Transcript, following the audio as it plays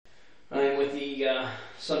the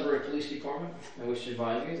Sudbury Police Department. I wish to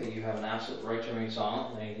advise you that you have an absolute right to remain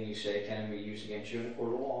silent. Anything you say can be used against you in a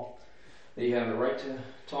court of law. That you have the right to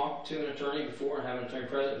talk to an attorney before and have an attorney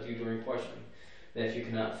present with you during questioning. That if you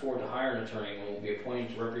cannot afford to hire an attorney, one will be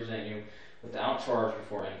appointed to represent you without charge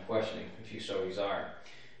before any questioning, if you so desire.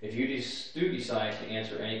 If you do decide to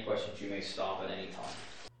answer any questions, you may stop at any time.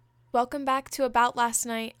 Welcome back to About Last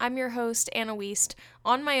Night. I'm your host, Anna Wiest,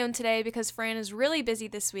 on my own today because Fran is really busy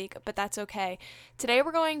this week, but that's okay. Today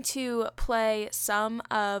we're going to play some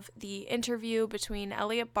of the interview between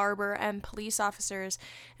Elytte Barber and police officers,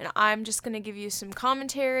 and I'm just going to give you some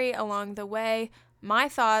commentary along the way, my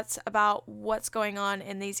thoughts about what's going on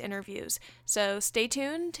in these interviews. So stay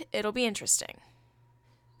tuned, it'll be interesting.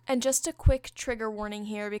 And just a quick trigger warning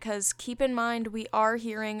here, because keep in mind we are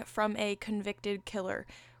hearing from a convicted killer.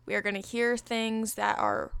 We are going to hear things that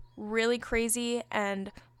are really crazy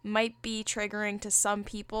and might be triggering to some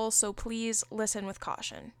people, so please listen with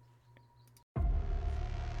caution.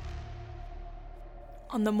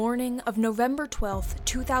 On the morning of November 12th,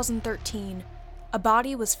 2013, a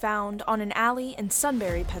body was found on an alley in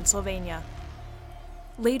Sunbury, Pennsylvania.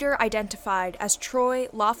 Later identified as Troy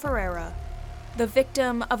LaFerrera, the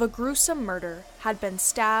victim of a gruesome murder had been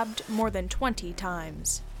stabbed more than 20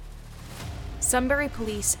 times. Sunbury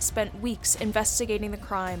police spent weeks investigating the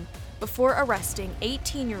crime before arresting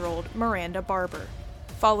 18-year-old Miranda Barber,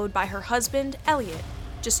 followed by her husband, Elytte,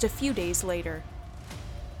 just a few days later.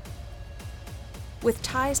 With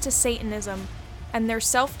ties to Satanism and their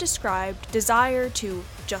self-described desire to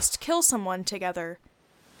just kill someone together,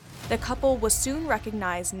 the couple was soon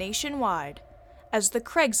recognized nationwide as the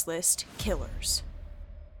Craigslist Killers.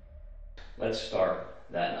 Let's start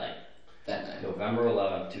that night. November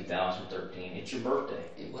 11th, 2013. It's your birthday.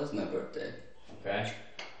 It was my birthday. Okay.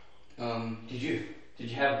 Did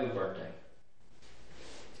you have a good birthday?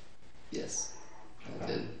 Yes, I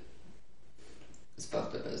did. As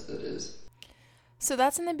fucked up as that is. So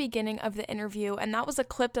that's in the beginning of the interview, and that was a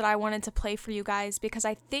clip that I wanted to play for you guys because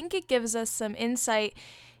I think it gives us some insight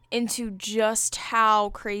into just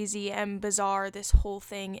how crazy and bizarre this whole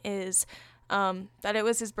thing is. That it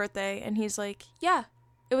was his birthday, and he's like, yeah,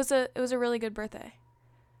 it was a really good birthday.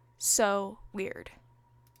 So weird.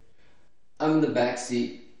 I'm in the back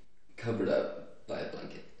seat, covered up by a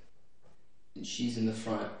blanket, and she's in the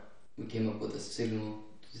front. We came up with a signal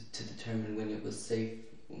to determine when it was safe,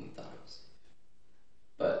 when we thought it was safe.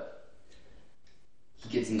 But he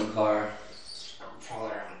gets in the car,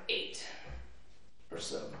 probably around 8 or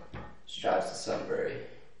so. She drives to Sunbury.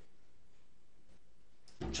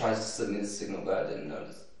 Tries to slip me the signal, but I didn't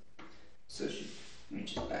notice. So she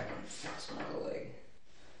reaches back and flicks my leg.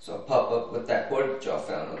 So I pop up with that cord that y'all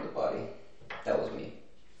found on the body. That was me.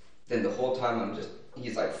 Then the whole time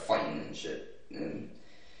he's like fighting and shit. And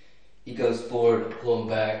he goes forward to pull him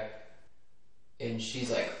back, and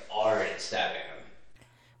she's like already stabbing him.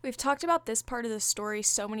 We've talked about this part of the story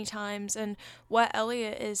so many times, and what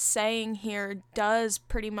Elytte is saying here does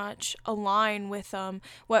pretty much align with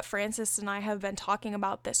what Francis and I have been talking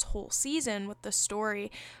about this whole season with the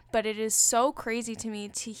story, but it is so crazy to me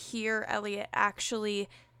to hear Elytte actually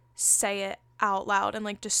say it out loud and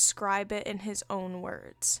like describe it in his own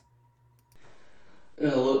words.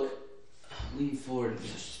 And I look, lean forward, and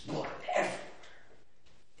there's just blood everywhere.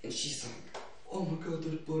 And she's like, oh my god,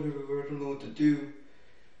 there's blood everywhere, I don't know what to do.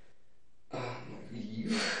 I'm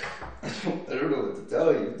like, I don't know what to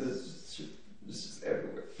tell you. This is just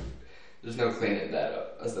everywhere. There's no cleaning that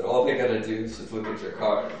up. I said, all they gotta do is just look at your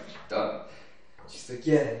car and it's done. She's like,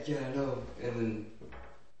 yeah, I know. And then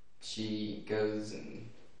she goes and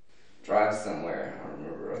drives somewhere. I don't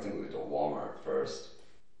remember. I think we went to Walmart first.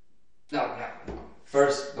 No.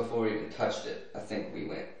 First, before we even touched it, I think we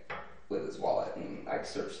went with his wallet and I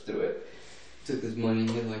searched through it. Took his money,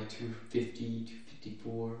 he had like $250,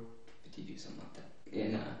 $254. do something like that.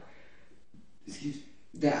 And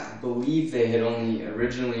I believe they had only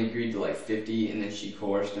originally agreed to like 50, and then she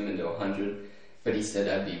coerced him into 100. But he said,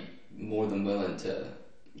 I'd be more than willing to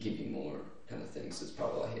give you more, kind of thing. So it's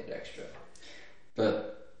probably why he had extra.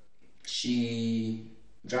 But she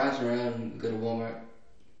drives around, go to Walmart.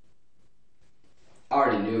 I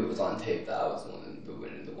already knew it was on tape that I was the one that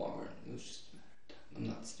went into Walmart. It was just, I'm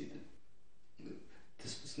not stupid.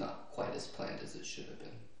 This was not quite as planned as it should have been.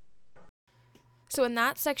 So in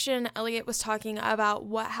that section, Elytte was talking about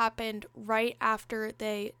what happened right after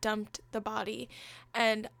they dumped the body.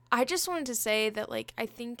 And I just wanted to say that, like, I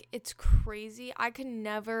think it's crazy. I could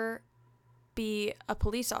never be a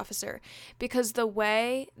police officer because the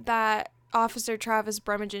way that Officer Travis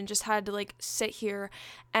Bremingen just had to like sit here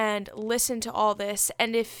and listen to all this.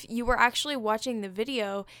 And if you were actually watching the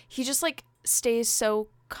video, he just like stays so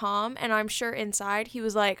calm, and I'm sure inside he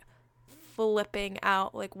was like flipping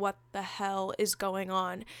out, like what the hell is going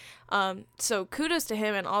on. So kudos to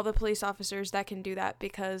him and all the police officers that can do that,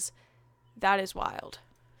 because that is wild.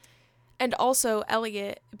 And also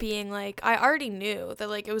Elytte being like, I already knew that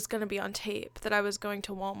like it was going to be on tape that I was going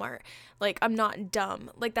to Walmart. Like, I'm not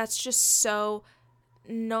dumb. Like, that's just so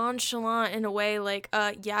nonchalant in a way. Like,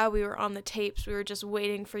 yeah, we were on the tapes. We were just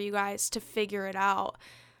waiting for you guys to figure it out.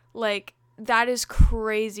 Like, that is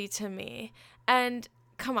crazy to me. And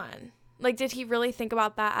come on. Like, did he really think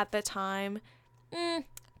about that at the time?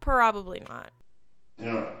 Probably not.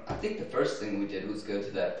 I think the first thing we did was go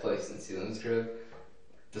to that place in Selinsgrove,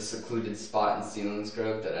 the secluded spot in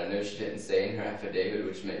Selinsgrove that I know she didn't say in her affidavit,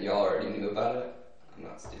 which meant y'all already knew about it. I'm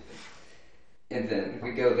not stupid. And then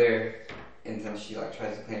we go there, and then she like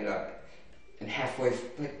tries to clean it up, and halfway,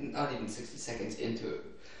 like not even 60 seconds into it,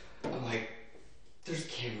 I'm like, there's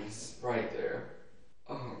cameras right there.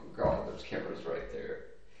 Oh God, there's cameras right there.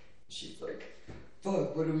 She's like,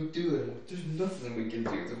 fuck, what are we doing? There's nothing we can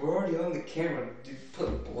do. We're already on the camera. Dude,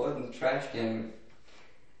 put blood in the trash can.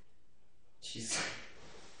 She's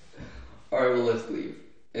like, alright, well, let's leave.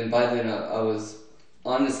 And by then,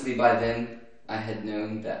 honestly, by then, I had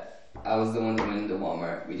known that I was the one that went into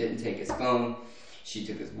Walmart. We didn't take his phone. She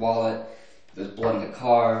took his wallet. There was blood in the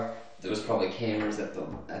car. There was probably cameras at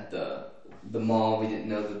the mall. We didn't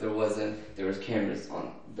know that there wasn't. There was cameras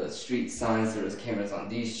on the street signs. There was cameras on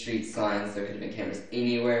these street signs. There could have been cameras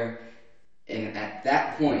anywhere. And at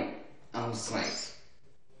that point, I was like,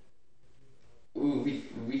 ooh,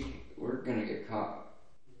 we're gonna get caught.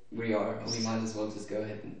 We might as well just go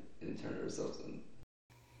ahead and turn ourselves in.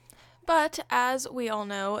 But as we all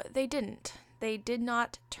know, they didn't. They did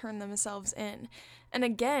not turn themselves in. And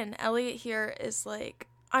again, Elytte here is like,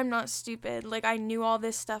 I'm not stupid. Like, I knew all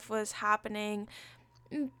this stuff was happening.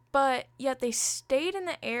 But yet they stayed in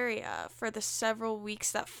the area for the several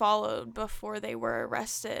weeks that followed before they were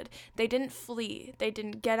arrested. They didn't flee. They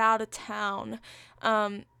didn't get out of town.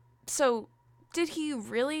 So did he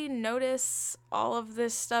really notice all of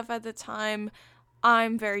this stuff at the time?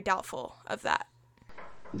 I'm very doubtful of that.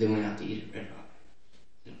 They went out to eat at Red Rock.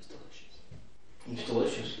 It was delicious. It was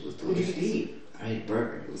delicious. It was delicious. What did you eat? I ate a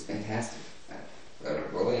burger. It was fantastic. I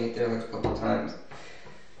only ate there like a couple times.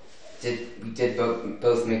 We did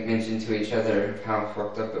both make mention to each other of how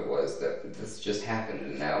fucked up it was that this just happened,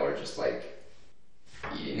 and now we're just like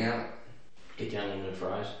eating out. Get the unlimited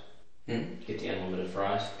fries. Get the unlimited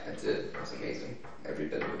fries. That's it. It was amazing. Every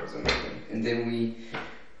bit of it was amazing. And then we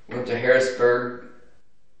went to Harrisburg,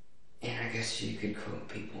 and I guess you could quote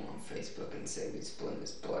people on Facebook and say we split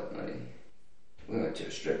this blood money. We went to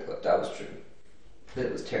a strip club. That was true. But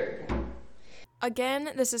it was terrible. Again,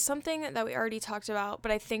 this is something that we already talked about,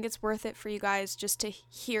 but I think it's worth it for you guys just to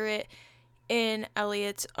hear it in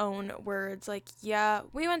Elliott's own words. Like, yeah,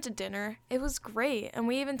 we went to dinner. It was great. And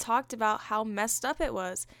we even talked about how messed up it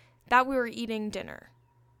was that we were eating dinner.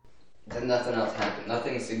 Then nothing else happened.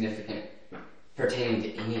 Nothing significant pertaining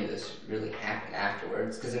to any of this really happened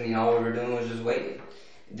afterwards. Because, I mean, all we were doing was just waiting.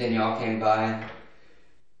 Then y'all came by.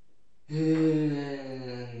 And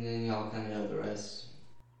then y'all kind of know the rest.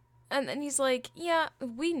 And then he's like, yeah,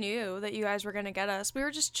 we knew that you guys were going to get us. We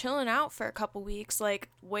were just chilling out for a couple weeks, like,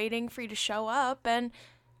 waiting for you to show up. And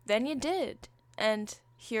then you did. And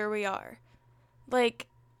here we are. Like,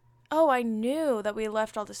 oh, I knew that we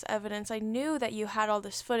left all this evidence. I knew that you had all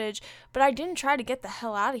this footage. But I didn't try to get the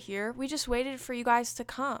hell out of here. We just waited for you guys to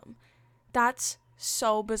come. That's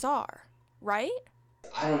so bizarre, right?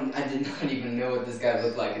 I did not even know what this guy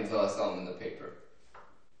looked like until I saw him in the paper.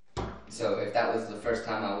 So if that was the first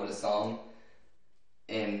time I would have saw him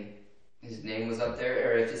and his name was up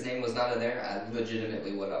there, or if his name was not in there, I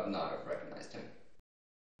legitimately would have not have recognized him.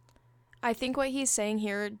 I think what he's saying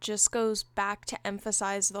here just goes back to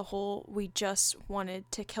emphasize the whole we just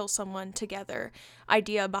wanted to kill someone together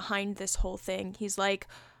idea behind this whole thing. He's like,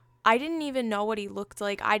 I didn't even know what he looked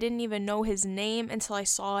like. I didn't even know his name until I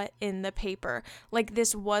saw it in the paper. Like,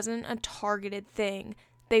 this wasn't a targeted thing.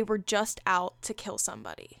 They were just out to kill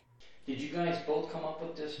somebody. Did you guys both come up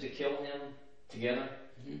with this to kill him together?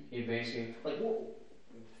 Mm-hmm. You basically, like,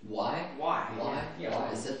 why? Why? Yeah.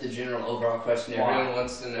 Why? Is that the general overall question everyone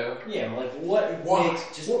wants to know? Yeah, like,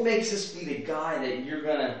 what makes this be the guy that you're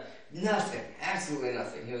gonna... Nothing. Absolutely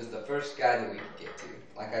nothing. He was the first guy that we could get to.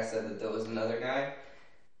 Like I said, that there was another guy.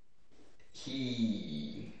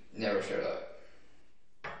 He never showed up.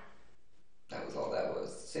 That was all that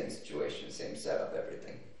was. Same situation, same setup,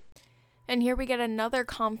 everything. And here we get another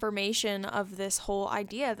confirmation of this whole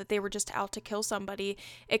idea that they were just out to kill somebody.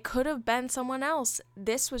 It could have been someone else.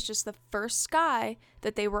 This was just the first guy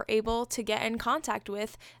that they were able to get in contact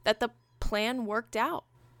with that the plan worked out.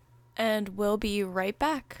 And we'll be right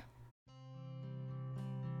back.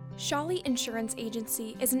 Shawley Insurance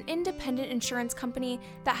Agency is an independent insurance company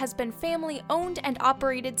that has been family-owned and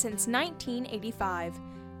operated since 1985.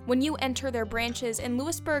 When you enter their branches in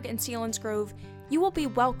Lewisburg and Selinsgrove, you will be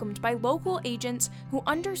welcomed by local agents who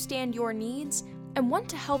understand your needs and want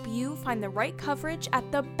to help you find the right coverage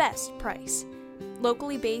at the best price.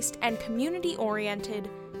 Locally based and community-oriented,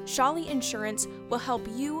 Shawley Insurance will help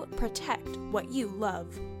you protect what you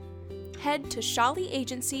love. Head to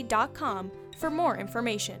shawleyagency.com for more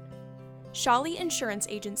information. Shawley Insurance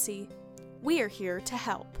Agency. We're here to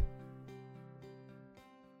help.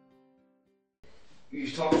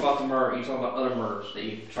 You talk about the murder, you talk about other murders that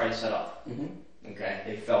you tried to set up. Mm-hmm. Okay,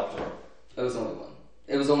 they fell through. It was only one.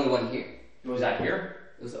 It was only one here. Was that here?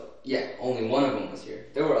 Only one of them was here.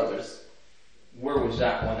 There were others. Where was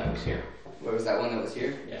that one that was here? Where was that one that was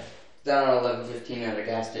here? Yeah. Down on 1115 at a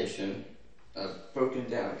gas station, a broken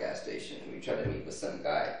down gas station. We tried to meet with some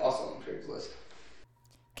guy, also on Craigslist.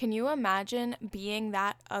 Can you imagine being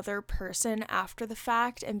that other person after the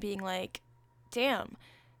fact and being like, damn,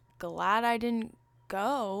 glad I didn't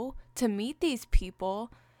go to meet these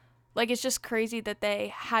people? Like, it's just crazy that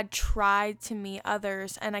they had tried to meet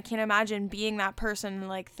others, and I can't imagine being that person,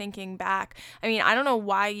 like, thinking back. I mean, I don't know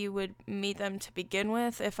why you would meet them to begin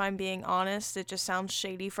with, if I'm being honest. It just sounds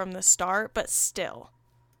shady from the start, but still.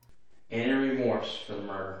 Any remorse for the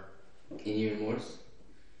murder? Any remorse?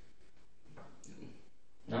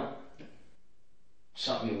 No?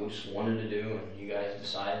 Something you just wanted to do, and you guys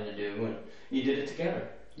decided to do, and you did it together.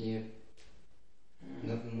 Yeah.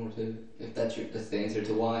 Nothing more to it. If that's the answer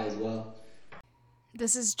to why as well.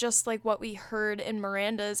 This is just like what we heard in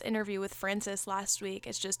Miranda's interview with Francis last week.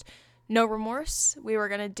 It's just no remorse. We were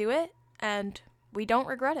going to do it, and we don't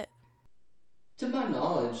regret it. To my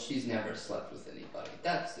knowledge, she's never slept with anybody.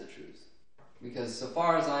 That's the truth. Because so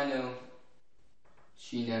far as I know,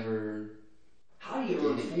 she never... How do you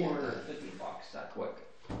earn $450 that quick?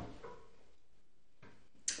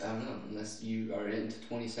 I don't know, unless you are into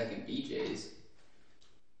 20-second BJs.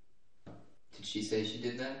 Did she say she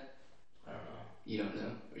did that? I don't know. You don't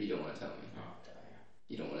know? Or you don't want to tell me? I'll tell you.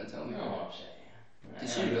 You don't want to tell me? No, I'll say. Did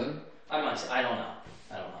she really? I might say, I don't know.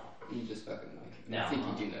 You just fucking like. No, I think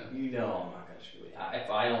you do know. You know I'm not going to screw you. If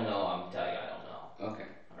I don't know, I'm going to tell you I don't know. Okay.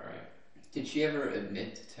 Alright. Did she ever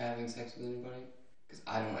admit to having sex with anybody? Because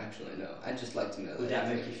I don't actually know. I'd just like to know. Would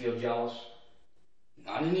that make you feel jealous?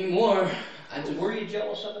 Not anymore. Were you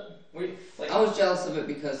jealous of it? Were you, I was jealous of it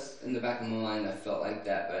because in the back of my mind I felt like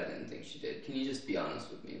that, but I didn't think she did. Can you just be honest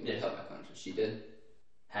with me? Yeah. Help my conscience. She did.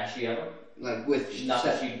 Has she ever? Like with Not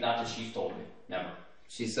that she's told me. Never.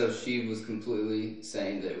 She was completely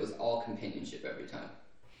saying that it was all companionship every time.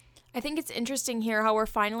 I think it's interesting here how we're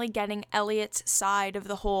finally getting Elliott's side of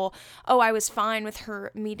the whole, oh, I was fine with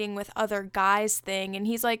her meeting with other guys thing. And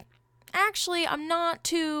he's like, actually, I'm not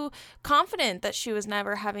too confident that she was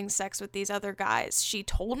never having sex with these other guys. She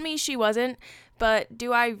told me she wasn't, but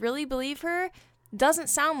do I really believe her? Doesn't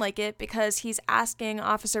sound like it, because he's asking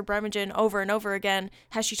Officer Bremingen over and over again,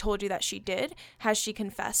 has she told you that she did? Has she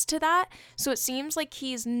confessed to that? So it seems like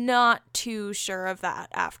he's not too sure of that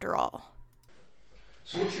after all.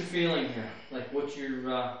 So what's your feeling here? Like, what's your,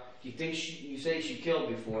 you think you say she killed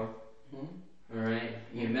before, alright?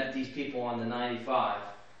 You met these people on the 95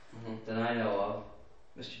 that I know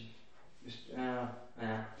of. I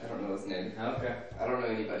don't know his name. Okay. I don't know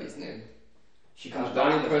anybody's name. She comes The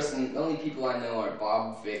back. the only people I know are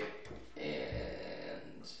Bob, Vic, and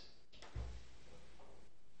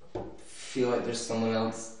feel like there's someone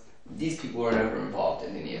else. These people were never involved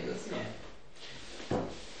in any of this. Yeah.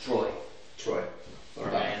 Troy. Or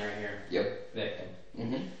man right here. Yep. Victim.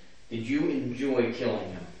 Mm-hmm. Did you enjoy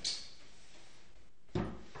killing him?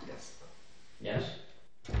 Yes. Yes?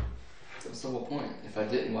 What's the whole point? If I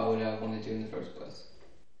didn't, why would I want to do it in the first place?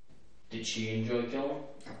 Did she enjoy killing him?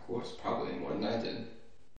 Of course, probably more than I did.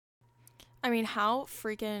 I mean, how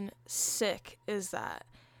freaking sick is that?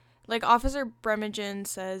 Like, Officer Bremingen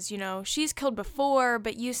says, you know, she's killed before,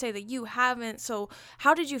 but you say that you haven't, so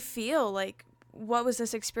how did you feel? Like, what was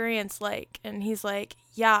this experience like? And he's like,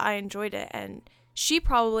 yeah, I enjoyed it, and she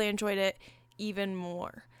probably enjoyed it even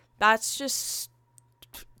more. That's just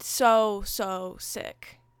so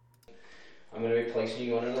sick. I'm going to be placing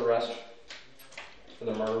you under arrest for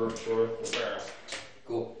the murder of Troy Rivera.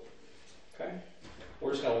 Cool. Okay?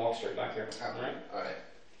 We're just going to walk straight back here. Alright? Alright.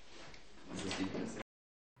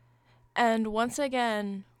 And once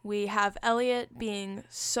again, we have Elytte being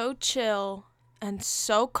so chill and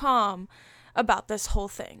so calm about this whole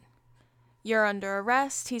thing. You're under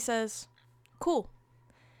arrest, he says. Cool.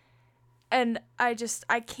 And I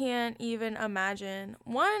can't even imagine.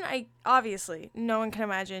 One, obviously, no one can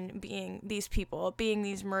imagine being these people, being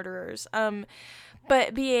these murderers.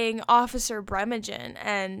 But being Officer Bremigen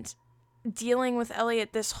and dealing with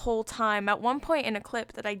Elytte this whole time. At one point in a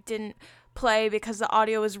clip that I didn't play because the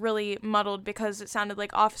audio was really muddled because it sounded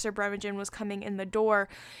like Officer Bremingen was coming in the door,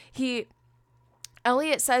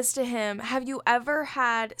 Elytte says to him, "Have you ever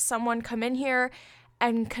had someone come in here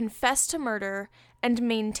and confess to murder and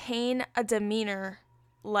maintain a demeanor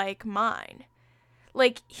like mine?"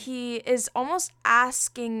 Like, he is almost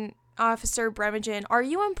asking Officer Bremingen, "Are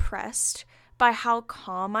you impressed by how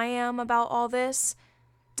calm I am about all this?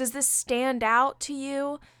 Does this stand out to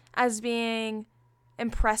you as being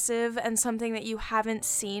impressive and something that you haven't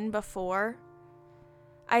seen before?"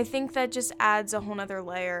 I think that just adds a whole nother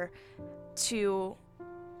layer to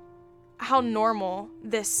how normal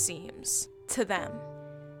this seems to them.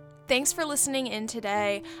 Thanks for listening in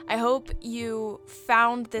today. I hope you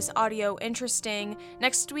found this audio interesting.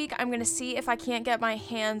 Next week, I'm going to see if I can't get my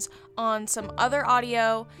hands on some other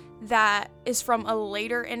audio that is from a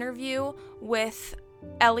later interview with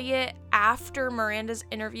Elytte after Miranda's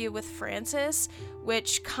interview with Francis,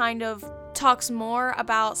 which kind of talks more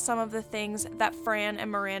about some of the things that Fran and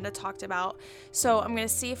Miranda talked about. So I'm going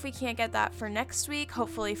to see if we can't get that for next week.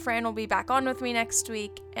 Hopefully Fran will be back on with me next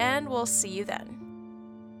week, and we'll see you then.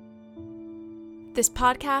 This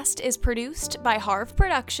podcast is produced by Harv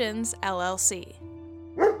Productions, LLC.